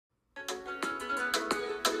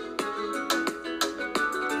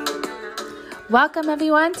Welcome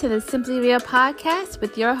everyone to the Simply Real podcast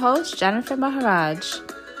with your host, Jennifer Maharaj.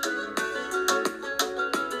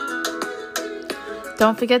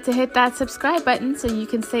 Don't forget to hit that subscribe button so you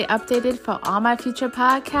can stay updated for all my future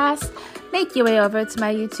podcasts. Make your way over to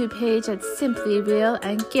my YouTube page at Simply Real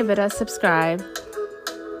and give it a subscribe.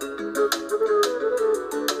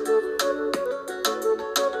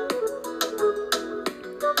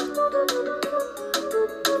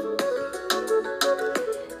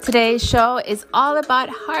 Today's show is all about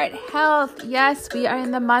heart health. Yes, we are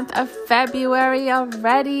in the month of February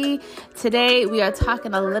already. Today, we are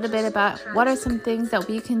talking a little bit about what are some things that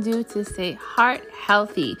we can do to stay heart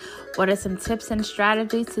healthy. What are some tips and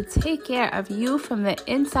strategies to take care of you from the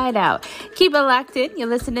inside out? Keep it locked in. You're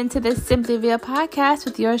listening to the Simply Real podcast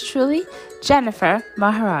with yours truly, Jennifer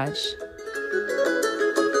Maharaj.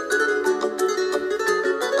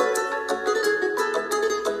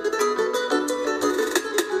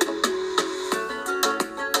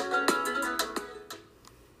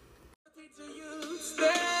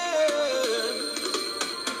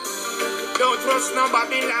 Don't trust no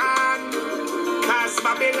Babylon, cause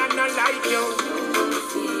Babylon not like you.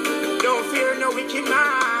 Don't fear no wicked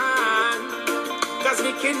man, cause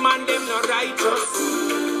wicked man them not righteous.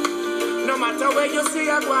 No matter where you see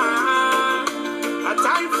a one, a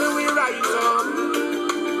time for we rise up.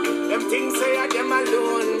 Them things say I them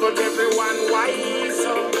alone, but everyone wise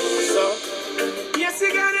up. So, yes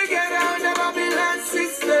you gotta get out the Babylon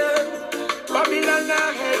system. Babylon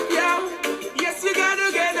not help you. Yes, you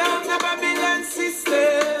gotta get out the Babylon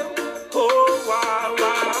system. Oh, wow,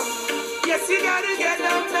 wow. Yes, you gotta get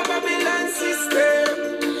out the Babylon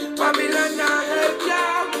system. Babylon not help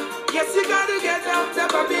ya. Yes, you gotta get out the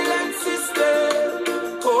Babylon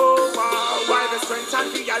system. Oh, wow. While the strength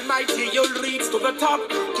of the Almighty, you'll reach to the top.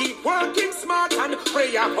 Keep working smart and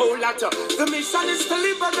pray a whole lot. The mission is to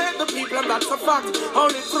liberate the people, and that's a fact.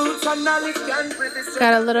 Only fruits and knowledge can bring this.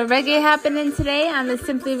 Got a little reggae happening today on the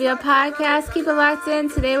Simply Real podcast. Keep it locked in.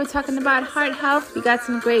 Today we're talking about heart health. We got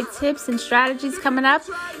some great tips and strategies coming up.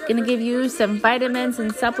 Gonna give you some vitamins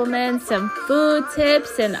and supplements, some food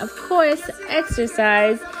tips, and of course,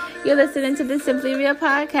 exercise. You're listening to the Simply Real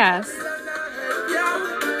podcast.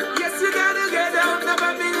 Yes, you gotta get out the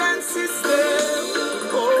Babylon system.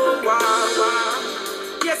 Oh, wow,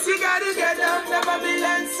 wow. Yes, you gotta get out the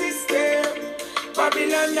Babylon system.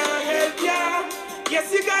 Babylon not help ya.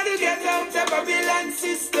 Yes, you gotta get out the Babylon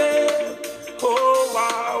system. Oh,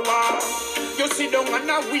 wow, wow. You sit down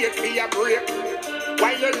and wait for your break,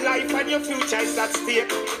 while your life and your future is at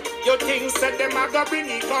stake. You think that them are gonna bring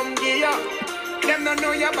it come here. Them don't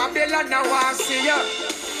know your Babylon now want see ya.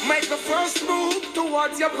 Make the first move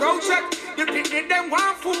towards your project. You think them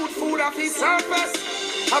want food off his surface.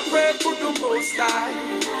 I pray for the most high.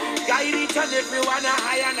 Guide each and everyone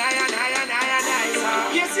high and high and high and high and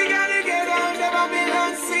high. Yes, you gotta get out the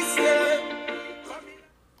Babylon system.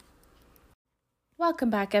 Welcome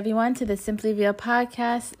back, everyone, to the Simply Real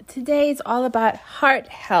podcast. Today is all about heart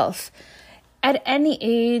health. At any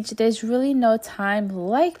age, there's really no time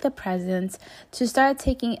like the present to start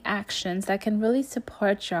taking actions that can really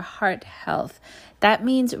support your heart health. That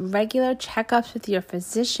means regular checkups with your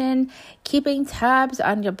physician, keeping tabs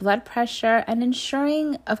on your blood pressure, and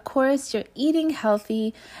ensuring, of course, you're eating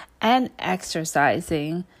healthy and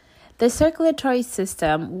exercising. The circulatory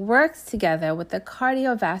system works together with the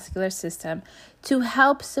cardiovascular system to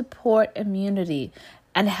help support immunity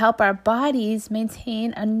and help our bodies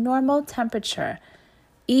maintain a normal temperature,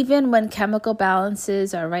 even when chemical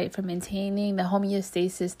balances are right for maintaining the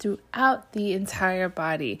homeostasis throughout the entire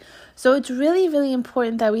body. So it's really, really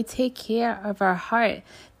important that we take care of our heart,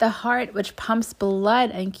 the heart which pumps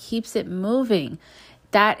blood and keeps it moving.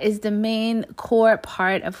 That is the main core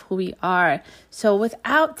part of who we are. So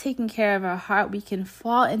without taking care of our heart, we can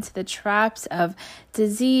fall into the traps of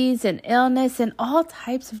disease and illness and all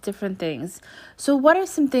types of different things. So what are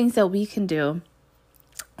some things that we can do?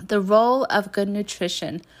 The role of good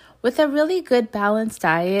nutrition. With a really good balanced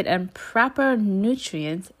diet and proper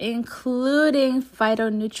nutrients, including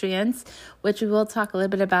phytonutrients, which we will talk a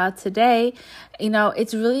little bit about today,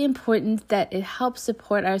 it's really important that it helps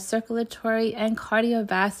support our circulatory and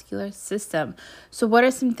cardiovascular system. So what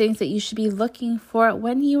are some things that you should be looking for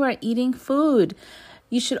when you are eating food?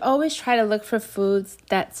 You should always try to look for foods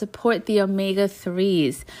that support the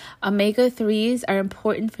omega-3s. Omega-3s are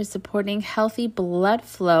important for supporting healthy blood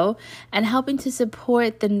flow and helping to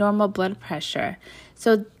support the normal blood pressure.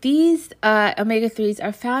 So these omega-3s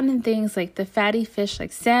are found in things like the fatty fish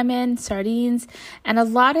like salmon, sardines, and a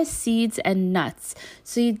lot of seeds and nuts.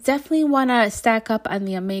 So you definitely want to stack up on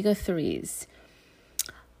the omega-3s.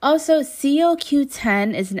 Also,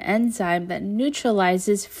 CoQ10 is an enzyme that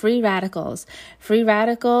neutralizes free radicals. Free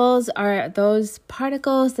radicals are those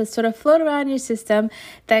particles that sort of float around your system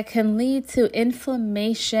that can lead to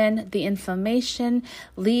inflammation. The inflammation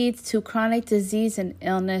leads to chronic disease and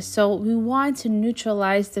illness. So we want to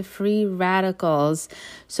neutralize the free radicals.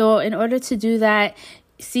 So in order to do that,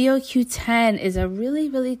 CoQ10 is a really,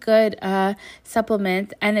 really good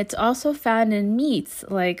supplement, and it's also found in meats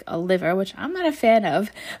like a liver, which I'm not a fan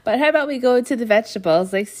of. But how about we go to the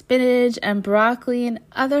vegetables like spinach and broccoli and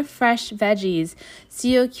other fresh veggies?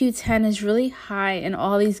 CoQ10 is really high in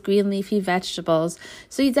all these green leafy vegetables.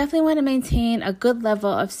 So you definitely want to maintain a good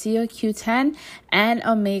level of CoQ10 and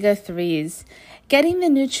omega-3s. Getting the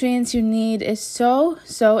nutrients you need is so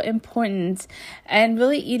important, and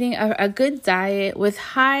really eating a good diet with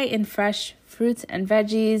high in fresh fruits and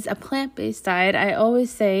veggies, a plant-based diet, I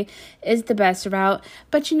always say, is the best route.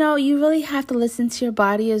 But you really have to listen to your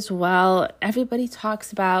body as well. Everybody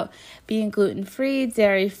talks about being gluten-free,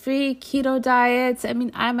 dairy-free, keto diets. I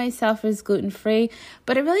mean, I myself is gluten-free,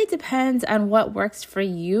 but it really depends on what works for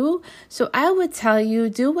you. So I would tell you,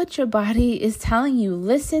 do what your body is telling you.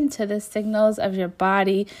 Listen to the signals of your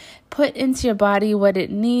body. Put into your body what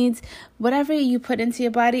it needs. Whatever you put into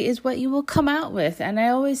your body is what you will come out with. And I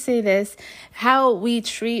always say this, how we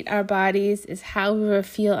treat our bodies is how we will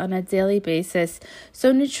feel on a daily basis.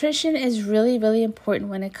 So nutrition is really, really important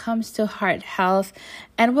when it comes to heart health.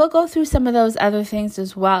 And we'll go through some of those other things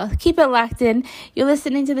as well. Keep it locked in. You're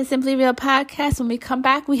listening to the Simply Real podcast. When we come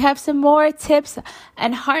back, we have some more tips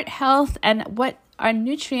on heart health and what are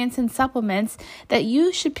nutrients and supplements that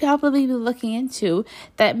you should probably be looking into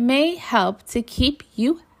that may help to keep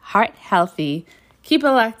you heart healthy. Keep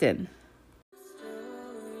it locked in.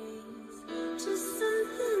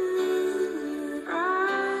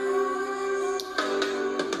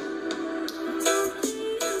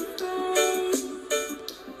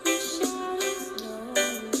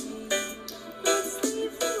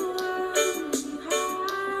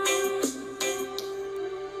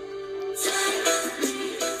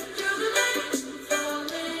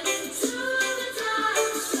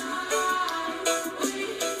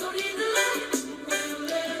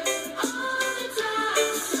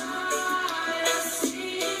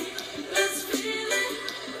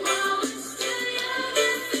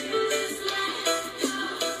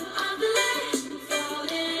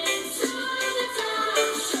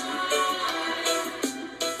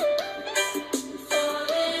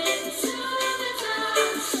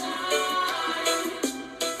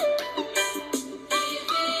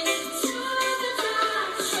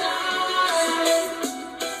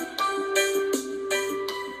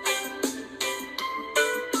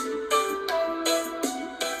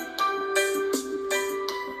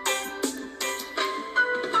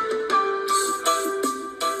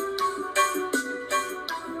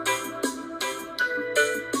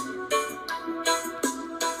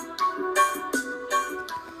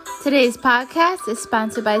 Today's podcast is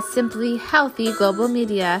sponsored by Simply Healthy Global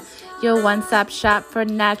Media, your one-stop shop for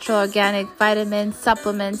natural organic vitamins,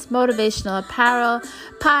 supplements, motivational apparel,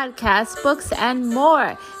 podcasts, books, and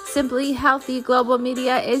more. Simply Healthy Global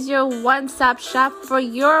Media is your one-stop shop for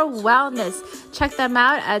your wellness. Check them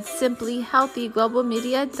out at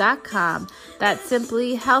simplyhealthyglobalmedia.com. That's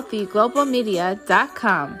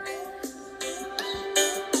simplyhealthyglobalmedia.com.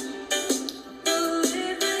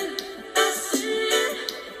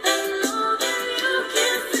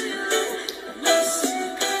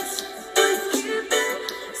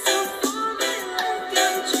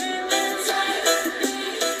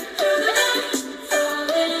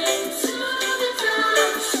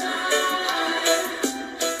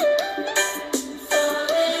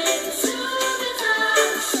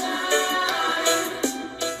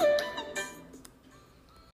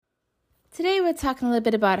 Today we're talking a little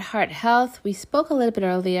bit about heart health. We spoke a little bit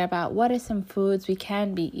earlier about what are some foods we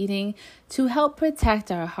can be eating to help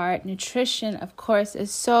protect our heart. Nutrition, of course, is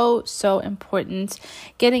so important.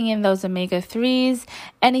 Getting in those omega-3s,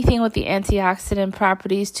 anything with the antioxidant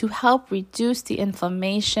properties to help reduce the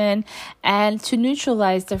inflammation and to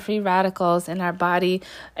neutralize the free radicals in our body.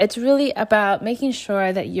 It's really about making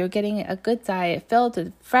sure that you're getting a good diet filled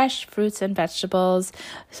with fresh fruits and vegetables.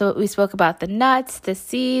 So we spoke about the nuts, the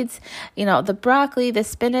seeds, the broccoli, the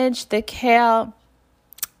spinach, the kale,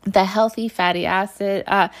 the healthy fatty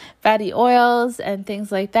oils and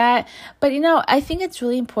things like that. But, I think it's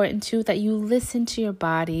really important too that you listen to your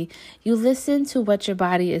body. You listen to what your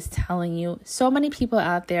body is telling you. So many people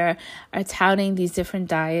out there are touting these different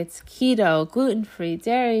diets, keto, gluten-free,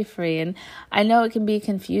 dairy-free, and I know it can be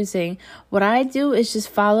confusing. What I do is just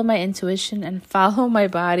follow my intuition and follow my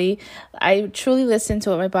body. I truly listen to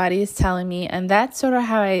what my body is telling me, and that's sort of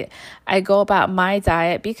how I go about my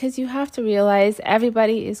diet, because you have to realize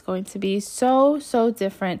everybody is going to be so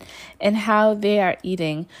different in how they are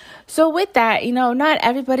eating. So with that, not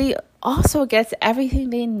everybody also gets everything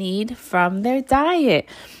they need from their diet,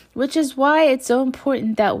 which is why it's so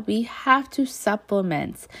important that we have to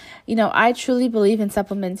supplement. I truly believe in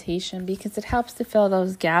supplementation because it helps to fill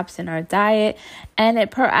those gaps in our diet, and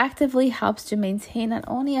it proactively helps to maintain not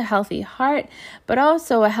only a healthy heart, but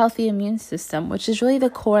also a healthy immune system, which is really the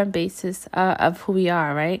core and basis of who we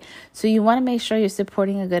are, right? So you want to make sure you're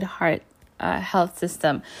supporting a good heart health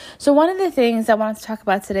system. So one of the things I want to talk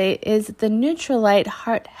about today is the Nutrilite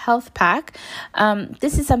Heart Health Pack.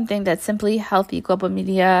 This is something that Simply Healthy Global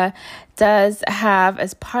Media does have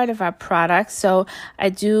as part of our products. So I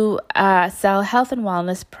do sell health and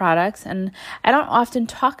wellness products, and I don't often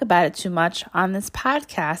talk about it too much on this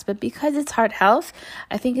podcast, but because it's heart health,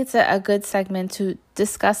 I think it's a good segment to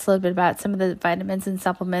discuss a little bit about some of the vitamins and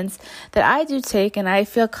supplements that I do take, and I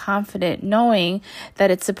feel confident knowing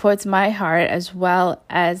that it supports my heart as well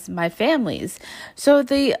as my family's. So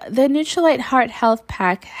the Nutrilite Heart Health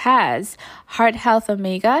Pack has Heart Health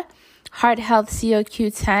Omega, Heart Health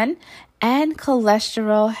CoQ10, and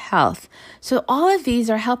cholesterol health. So all of these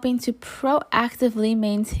are helping to proactively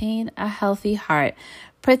maintain a healthy heart,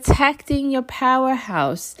 protecting your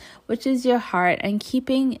powerhouse, which is your heart, and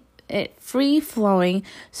keeping it free flowing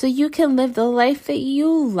so you can live the life that you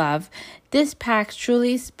love. This pack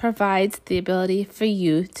truly provides the ability for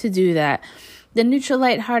you to do that. The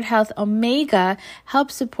Nutrilite Heart Health Omega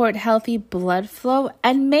helps support healthy blood flow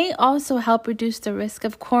and may also help reduce the risk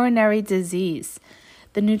of coronary disease.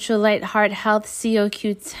 The Nutrilite Heart Health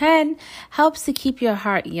CoQ10 helps to keep your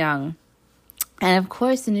heart young. And of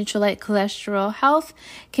course, the Nutrilite Cholesterol Health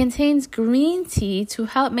contains green tea to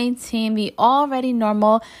help maintain the already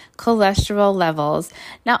normal cholesterol levels.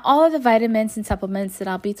 Now, all of the vitamins and supplements that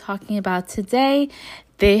I'll be talking about today,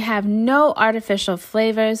 they have no artificial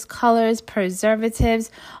flavors, colors,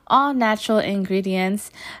 preservatives, all natural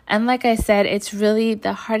ingredients. And like I said, it's really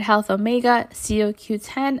the Heart Health Omega,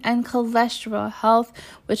 CoQ10, and Cholesterol Health,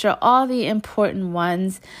 which are all the important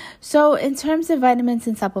ones. So in terms of vitamins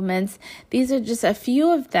and supplements, these are just a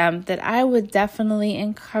few of them that I would definitely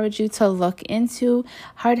encourage you to look into.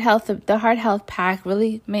 The Heart Health Pack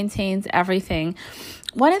really maintains everything.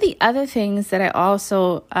 One of the other things that I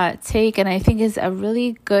also take, and I think is a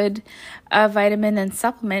really good vitamin and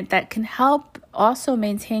supplement that can help also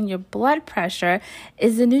maintain your blood pressure,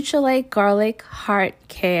 is the Nutrilite Garlic Heart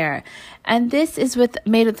Care. And this is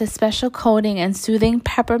made with a special coating and soothing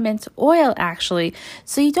peppermint oil, actually.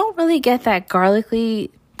 So you don't really get that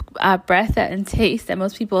garlicky breath and taste that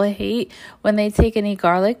most people hate when they take any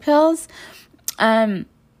garlic pills.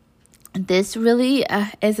 This really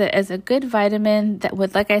is a good vitamin that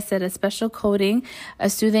with, like I said, a special coating, a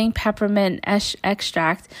soothing peppermint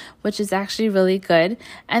extract, which is actually really good.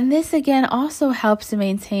 And this, again, also helps to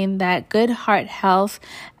maintain that good heart health,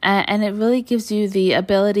 and it really gives you the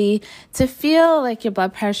ability to feel like your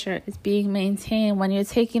blood pressure is being maintained when you're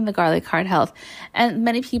taking the garlic heart health. And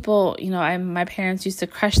many people, my parents used to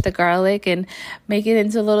crush the garlic and make it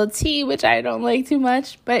into a little tea, which I don't like too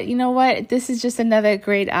much. But you know what? This is just another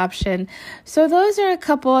great option. So those are a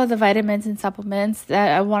couple of the vitamins and supplements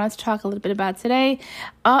that I wanted to talk a little bit about today.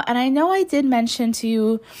 And I know I did mention to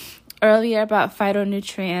you earlier about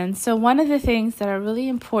phytonutrients. So one of the things that are really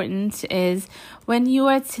important is when you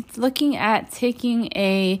are looking at taking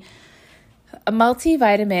a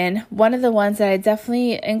multivitamin, one of the ones that I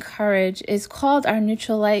definitely encourage is called our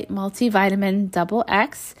Nutrilite Multivitamin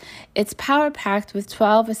XX. It's power-packed with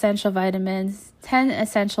 12 essential vitamins, 10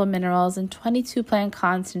 essential minerals, and 22 plant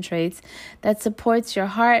concentrates that supports your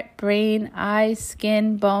heart, brain, eyes,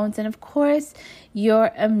 skin, bones, and of course,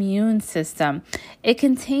 your immune system. It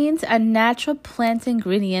contains a natural plant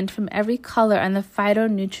ingredient from every color on the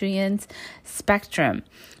phytonutrients spectrum.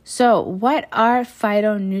 So what are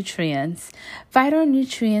phytonutrients?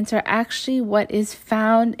 Phytonutrients are actually what is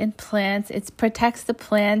found in plants. It protects the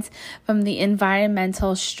plants from the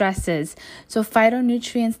environmental stresses. So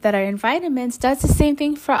phytonutrients that are in vitamins does the same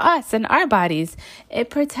thing for us and our bodies. It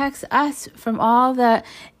protects us from all the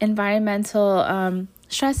environmental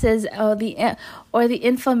or the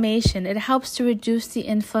inflammation. It helps to reduce the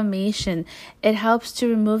inflammation. It helps to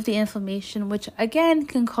remove the inflammation, which again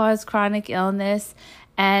can cause chronic illness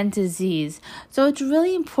and disease. So it's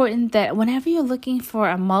really important that whenever you're looking for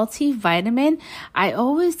a multivitamin, I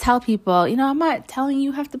always tell people, I'm not telling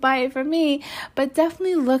you have to buy it from me, but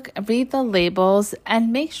definitely read the labels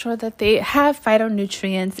and make sure that they have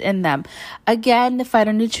phytonutrients in them. Again, the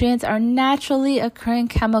phytonutrients are naturally occurring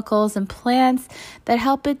chemicals in plants that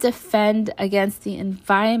help it defend against the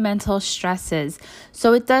environmental stresses.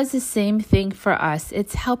 So it does the same thing for us.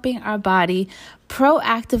 It's helping our body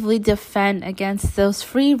proactively defend against those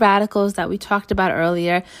free radicals that we talked about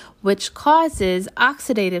earlier, which causes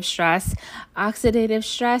oxidative stress. Oxidative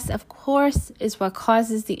stress, of course, is what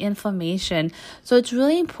causes the inflammation. So it's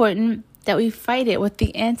really important that we fight it with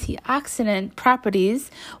the antioxidant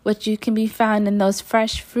properties, which you can be found in those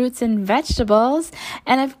fresh fruits and vegetables,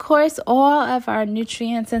 and of course all of our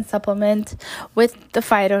nutrients and supplements with the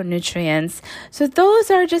phytonutrients. So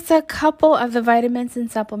those are just a couple of the vitamins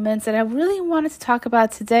and supplements that I really wanted to talk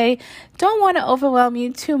about today. Don't want to overwhelm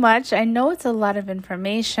you too much. I know it's a lot of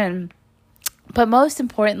information, but most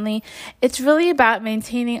importantly, it's really about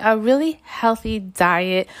maintaining a really healthy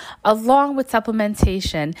diet along with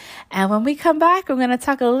supplementation. And when we come back, we're going to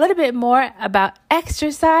talk a little bit more about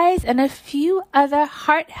exercise and a few other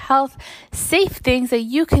heart health safe things that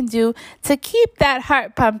you can do to keep that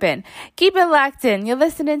heart pumping. Keep it locked in. You're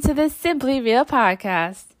listening to the Simply Real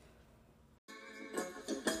podcast.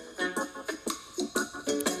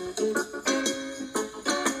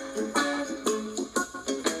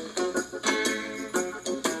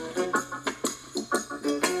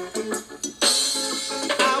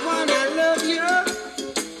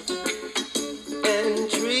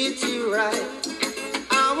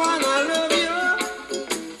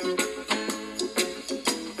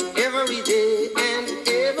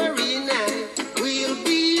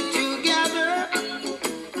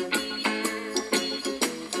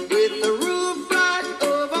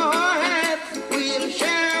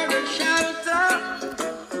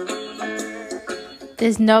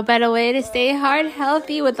 There's no better way to stay heart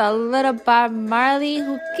healthy with a little Bob Marley,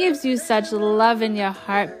 who gives you such love in your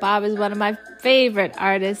heart. Bob is one of my favorite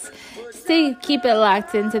artists. Keep it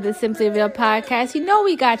locked into the Simply Real podcast.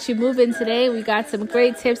 We got you moving today. We got some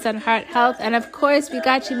great tips on heart health. And of course, we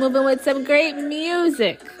got you moving with some great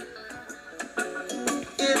music.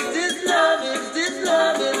 Is this love? Is this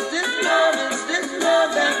love? Is this love? Is this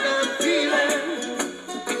love that I'm feeling?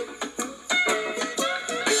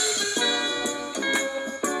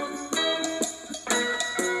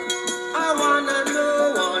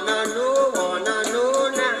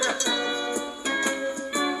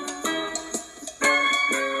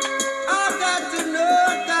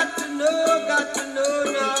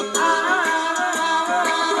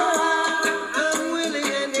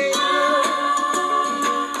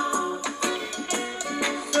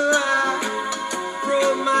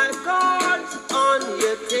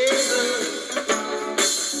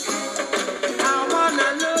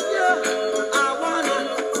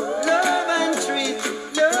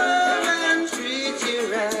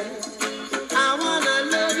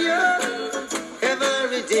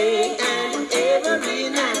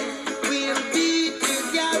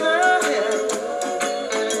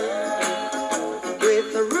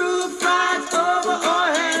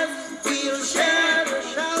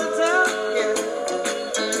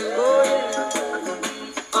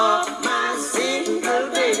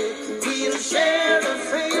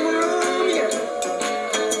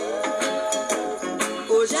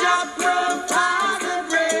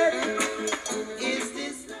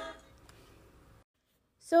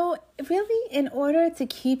 So really, in order to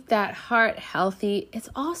keep that heart healthy, it's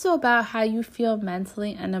also about how you feel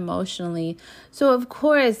mentally and emotionally. So of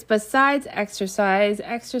course, besides exercise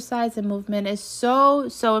and movement is so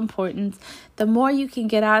important. The more you can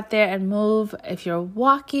get out there and move, if you're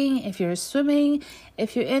walking, if you're swimming,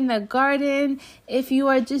 if you're in the garden, if you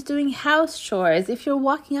are just doing house chores, if you're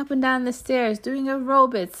walking up and down the stairs, doing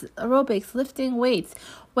aerobics, lifting weights,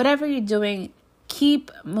 whatever you're doing,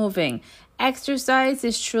 keep moving. Exercise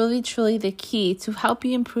is truly the key to help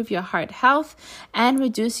you improve your heart health and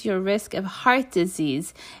reduce your risk of heart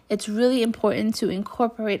disease. It's really important to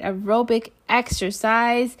incorporate aerobic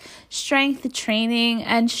exercise, strength training,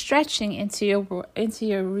 and stretching into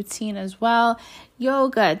your routine as well.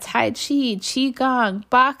 Yoga, Tai Chi, Qigong,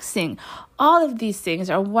 boxing, all of these things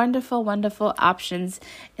are wonderful options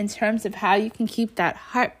in terms of how you can keep that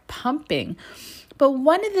heart pumping. But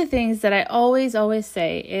one of the things that I always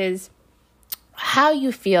say is how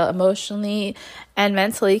you feel emotionally and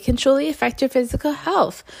mentally can truly affect your physical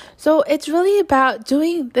health. So it's really about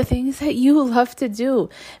doing the things that you love to do,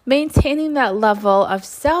 maintaining that level of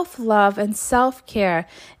self-love and self-care,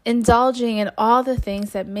 indulging in all the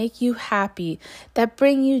things that make you happy, that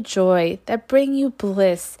bring you joy, that bring you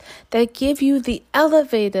bliss, that give you the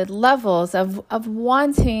elevated levels of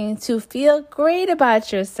wanting to feel great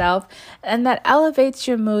about yourself, and that elevates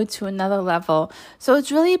your mood to another level. So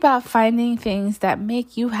it's really about finding things that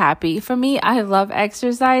make you happy. For me, I love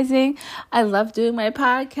exercising. I love doing my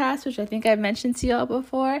podcast, which I think I mentioned to y'all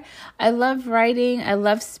before. I love writing. I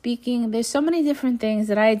love speaking. There's so many different things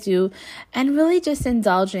that I do, and really just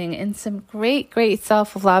indulging in some great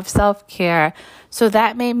self-love, self-care. So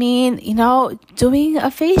that may mean, doing a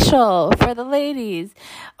facial for the ladies,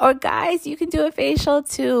 or guys, you can do a facial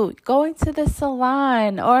too, going to the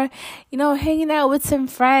salon, or, hanging out with some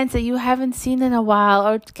friends that you haven't seen in a while,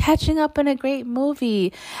 or catching up on a great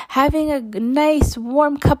movie, having a nice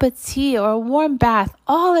warm cup of tea or a warm bath.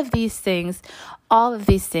 All of these things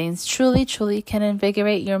truly can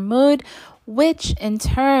invigorate your mood, which in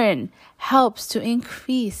turn helps to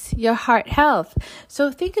increase your heart health.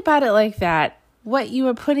 So think about it like that. What you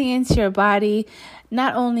are putting into your body,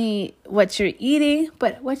 not only what you're eating,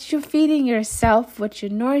 but what you're feeding yourself, what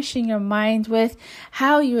you're nourishing your mind with,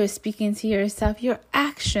 how you are speaking to yourself, your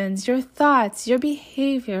actions, your thoughts, your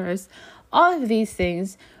behaviors, all of these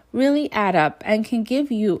things really add up and can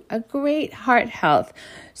give you a great heart health.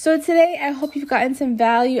 So today, I hope you've gotten some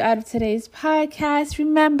value out of today's podcast.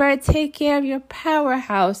 Remember, take care of your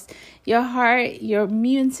powerhouse, your heart, your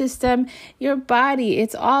immune system, your body.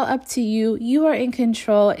 It's all up to you. You are in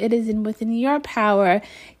control. It is within your power.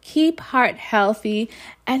 Keep heart healthy,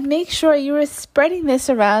 and make sure you are spreading this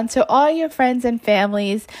around to all your friends and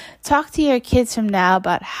families. Talk to your kids from now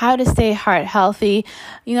about how to stay heart healthy.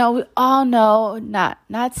 We all know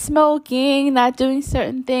not smoking, not doing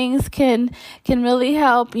certain things can really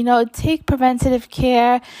help. Take preventative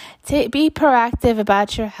care. Be proactive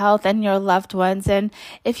about your health and your loved ones. And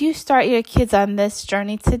if you start your kids on this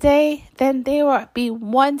journey today, then they will be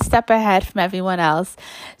one step ahead from everyone else.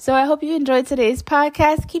 So I hope you enjoyed today's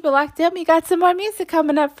podcast. Keep it locked in. We got some more music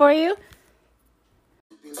coming up for you.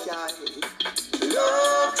 Love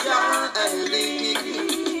Jah and leave.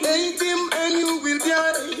 Hate him and you will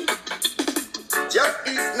die. Jah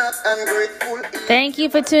is not ungrateful. Thank you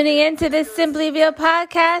for tuning in to this Simply Real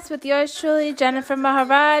podcast with yours truly, Jennifer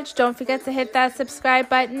Maharaj. Don't forget to hit that subscribe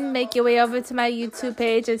button. Make your way over to my YouTube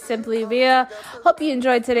page at Simply Real. Hope you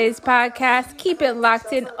enjoyed today's podcast. Keep it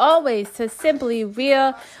locked in always to Simply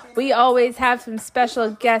Real. We always have some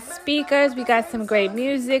special guest speakers. We got some great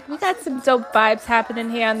music. We got some dope vibes happening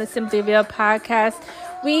here on the Simply Real podcast.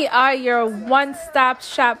 We are your one-stop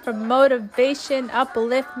shop for motivation,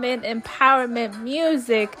 upliftment, empowerment,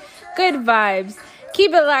 music, good vibes.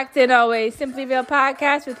 Keep it locked in always. Simply Real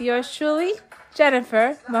podcast with yours truly,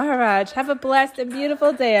 Jennifer Maharaj. Have a blessed and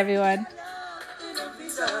beautiful day, everyone.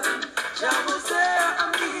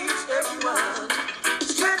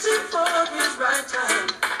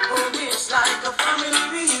 Like a family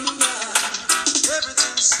reunion.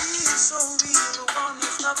 Everything seems so real. The one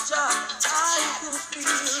is not just I can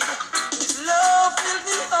feel. His love filled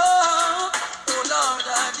me up. Oh Lord,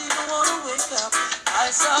 I didn't want to wake up. I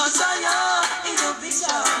saw Zion in a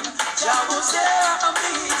vision. Jah was there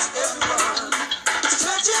amidst everyone,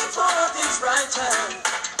 stretching forth his right hand.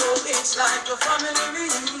 Oh, it's like a family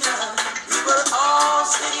reunion. We were all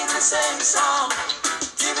singing the same song,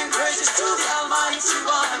 giving praises to the Almighty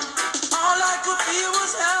One. All I could feel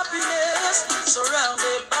was happiness,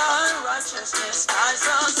 surrounded by righteousness. I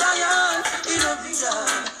saw Zion in a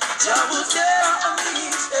vision. Jah was there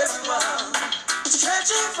amidst everyone,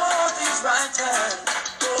 stretching forth his right hand.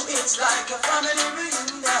 Oh, it's like a family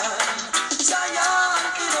reunion. Zion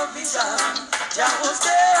in a vision. Jah was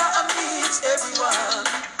there amidst everyone,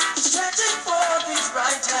 stretching forth his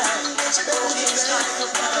right hand. Oh, it's like a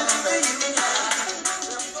family reunion.